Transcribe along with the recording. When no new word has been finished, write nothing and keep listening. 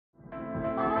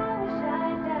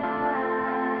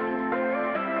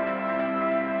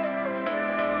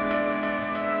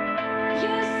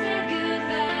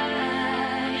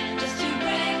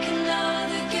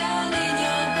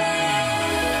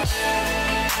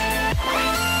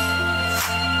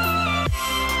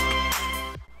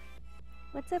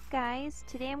What's up guys?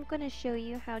 Today I'm going to show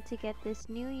you how to get this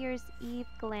New Year's Eve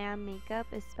glam makeup,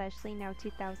 especially now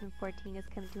 2014 is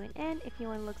coming to an end. If you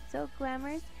want to look so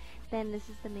glamorous, then this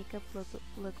is the makeup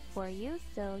look for you,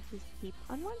 so just keep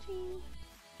on watching.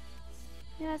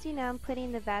 Now as you know, I'm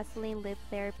putting the Vaseline Lip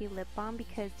Therapy Lip Balm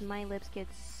because my lips get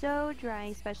so dry,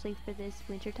 especially for this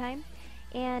winter time.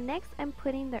 And next I'm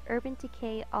putting the Urban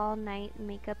Decay All Night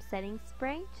Makeup Setting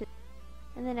Spray.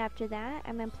 And then after that,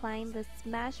 I'm applying the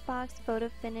Smashbox Photo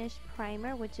Finish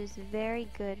Primer, which is very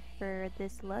good for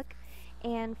this look.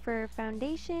 And for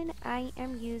foundation, I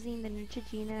am using the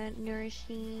Neutrogena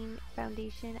Nourishing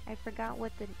Foundation. I forgot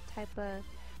what the type of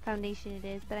foundation it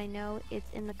is, but I know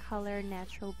it's in the color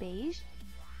Natural Beige.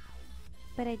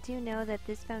 But I do know that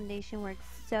this foundation works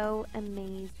so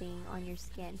amazing on your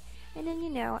skin. And then, you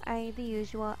know, the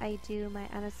usual, I do my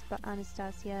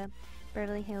Anastasia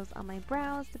Beverly Hills on my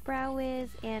brows, the Brow Wiz,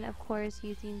 and of course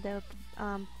using the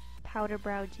Powder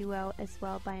Brow Duo as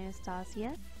well by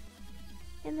Anastasia.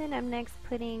 And then I'm next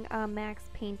putting MAC's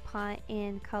Paint Pot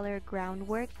in color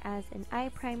Groundwork as an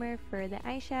eye primer for the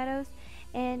eyeshadows.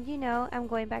 And you know, I'm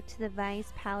going back to the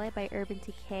Vice palette by Urban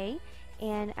Decay,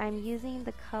 and I'm using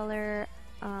the color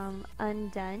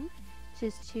Undone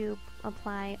just to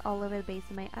apply all over the base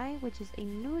of my eye, which is a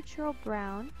neutral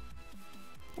brown.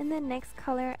 And then next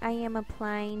color, I am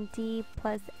applying D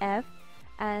plus F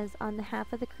as on the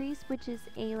half of the crease, which is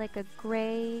like a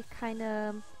gray kind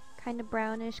of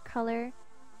brownish color.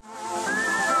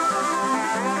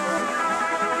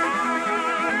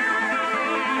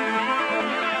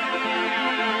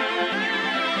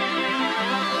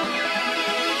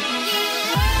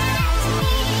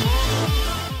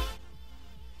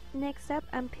 Next up,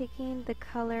 I'm picking the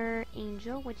color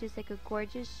Angel, which is like a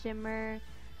gorgeous shimmer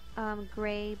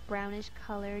gray brownish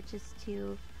color, just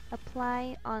to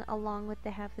apply on along with the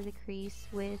half of the crease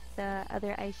with the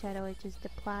other eyeshadow I just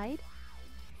applied.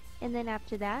 And then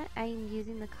after that, I'm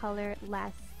using the color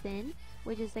Last Sin,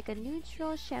 which is like a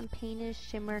neutral champagne-ish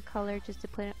shimmer color, just to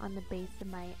put it on the base of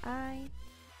my eye.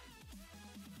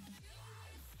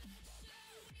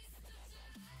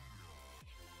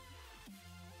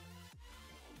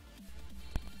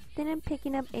 Then I'm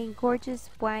picking up a gorgeous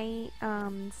white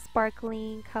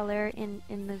sparkling color in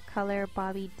the color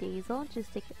Bobby Dazzle,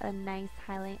 just like a nice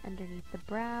highlight underneath the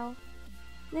brow.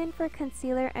 Then for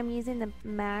concealer, I'm using the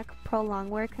MAC Pro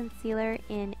Longwear Concealer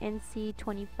in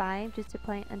NC25 just to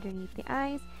apply it underneath the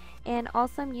eyes. And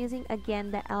also I'm using again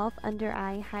the e.l.f. Under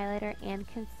Eye Highlighter and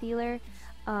Concealer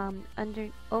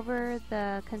over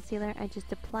the concealer I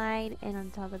just applied, and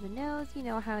on top of the nose. You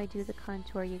know how I do the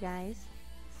contour, you guys.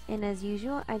 And as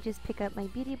usual, I just pick up my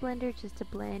beauty blender just to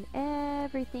blend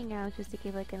everything out, just to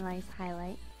give like a nice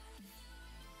highlight.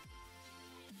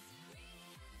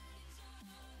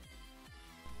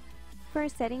 For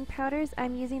setting powders,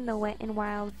 I'm using the Wet n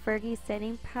Wild Fergie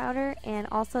setting powder and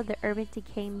also the Urban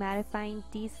Decay Mattifying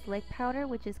De-Slick powder,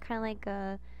 which is kind of like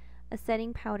a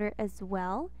setting powder as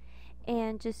well.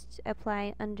 And just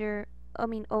apply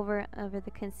over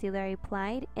the concealer I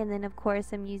applied. And then of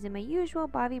course I'm using my usual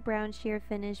Bobbi Brown Sheer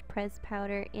Finish pressed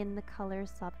powder in the color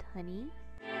Soft Honey.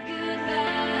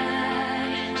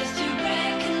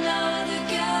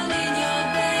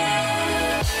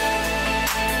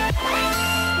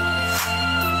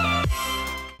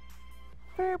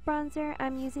 For bronzer,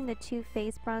 I'm using the Too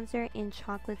Faced bronzer in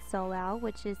Chocolate Soleil,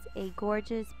 which is a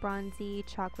gorgeous bronzy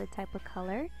chocolate type of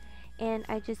color. And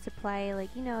I just apply,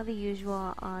 like, you know, the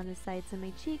usual on the sides of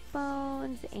my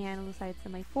cheekbones and on the sides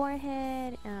of my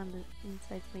forehead and on the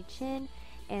sides of my chin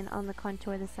and on the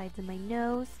contour of the sides of my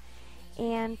nose.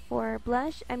 And for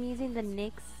blush, I'm using the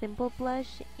NYX Simple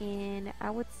Blush in, I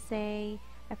would say,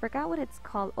 I forgot what it's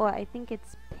called. Oh, I think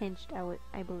it's Pinched,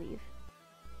 I believe.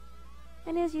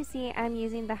 And as you see, I'm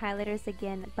using the highlighters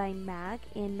again by MAC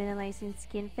in Minimalizing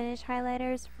Skin Finish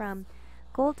highlighters from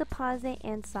Gold Deposit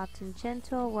and Soft and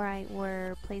Gentle,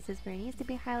 were places where it needs to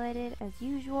be highlighted as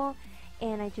usual.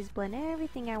 And I just blend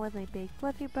everything out with my big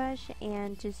fluffy brush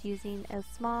and just using a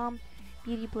small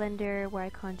beauty blender where I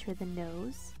contour the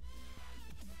nose.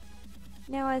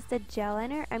 Now as the gel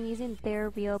liner, I'm using their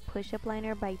Real Push-Up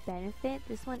Liner by Benefit.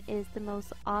 This one is the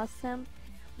most awesome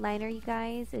liner, you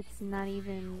guys. It's not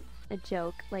even a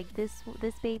joke. Like this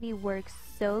baby works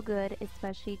so good,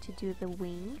 especially to do the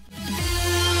wing.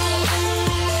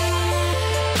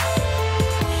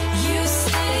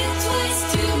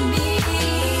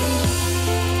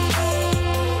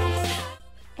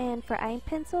 And for eye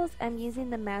pencils, I'm using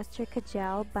the Master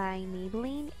Kajal by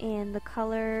Maybelline in the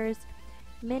colors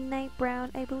Midnight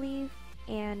Brown, I believe,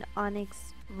 and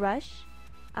Onyx Rush.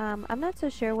 I'm not so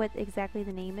sure what exactly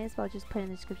the name is, but I'll just put it in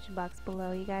the description box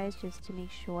below, you guys, just to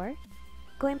make sure.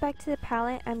 Going back to the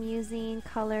palette, I'm using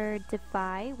color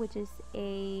Defy, which is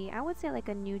I would say like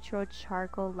a neutral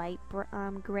charcoal light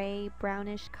gray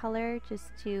brownish color, just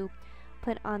to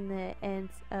put on the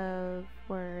ends of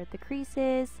where the crease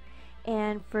is.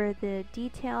 And for the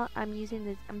detail, I'm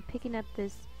picking up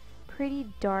this pretty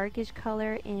darkish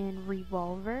color in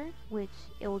Revolver, which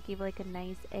it will give like a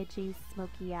nice edgy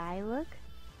smoky eye look.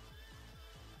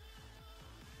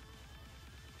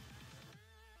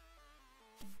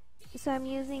 So I'm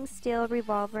using Steel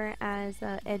Revolver as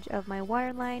the edge of my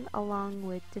waterline, along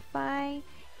with Defy,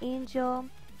 Angel,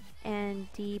 and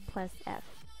D plus F.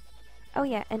 Oh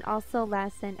yeah, and also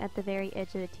Lassen at the very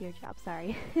edge of the teardrop,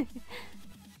 sorry.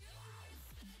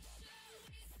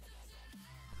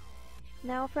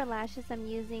 Now for lashes, I'm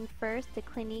using first the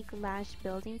Clinique Lash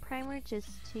Building Primer, just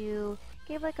to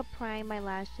give like a prime my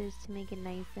lashes to make it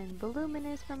nice and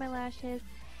voluminous for my lashes.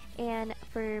 And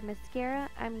for mascara,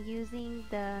 I'm using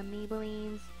the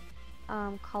Maybelline's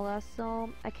Colossal,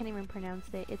 I can't even pronounce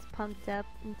it, it's Pumped Up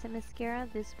into mascara.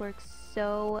 This works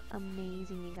so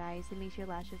amazing, you guys. It makes your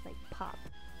lashes like pop.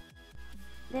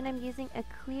 Then I'm using a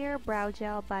clear brow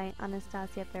gel by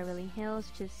Anastasia Beverly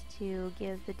Hills, just to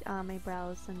give my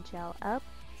brows some gel up.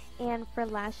 And for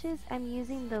lashes, I'm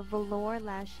using the Velour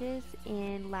lashes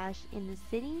in Lash in the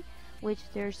City, which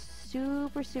they're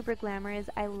super glamorous.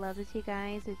 I love this, you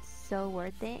guys. It's so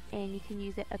worth it, and you can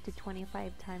use it up to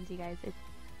 25 times, you guys. It's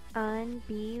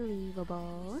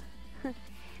unbelievable.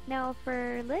 Now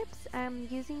for lips, I'm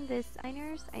using this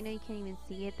liners. I know you can't even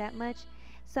see it that much.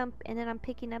 And then I'm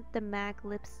picking up the MAC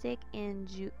lipstick in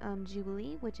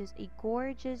Jubilee, which is a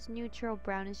gorgeous neutral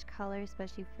brownish color,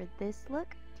 especially for this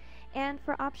look. And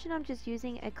for option, I'm just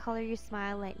using a Color Your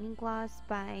Smile Lightning Gloss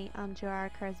by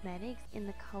Gerard Cosmetics in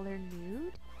the color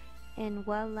Nude. And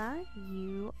voila,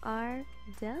 you are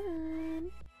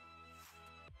done!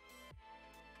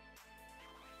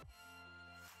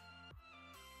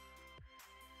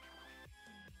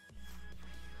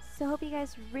 So I hope you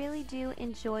guys really do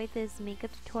enjoy this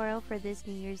makeup tutorial for this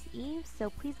New Year's Eve. So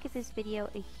please give this video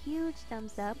a huge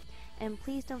thumbs up, and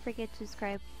please don't forget to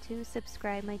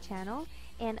subscribe my channel,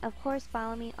 and of course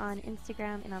follow me on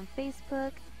Instagram and on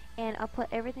Facebook, and I'll put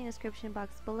everything in the description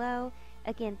box below.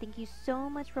 Again, thank you so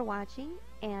much for watching,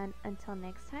 and until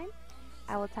next time,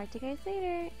 I will talk to you guys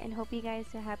later, and hope you guys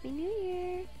have a Happy New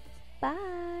Year.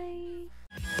 Bye!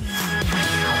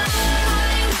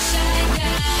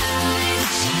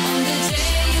 On the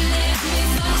day you left me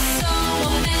for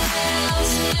someone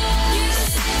else, you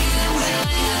say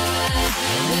goodbye,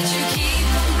 but you keep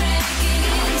on breaking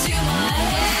into my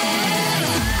head.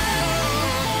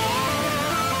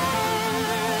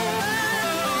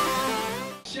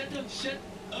 Shut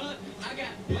up, I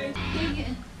got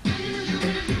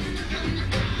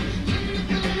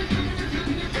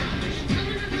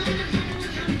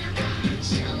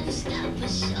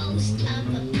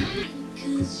Showstopper,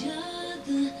 'cause you're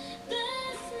the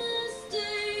best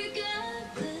mistake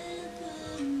I've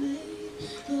ever made.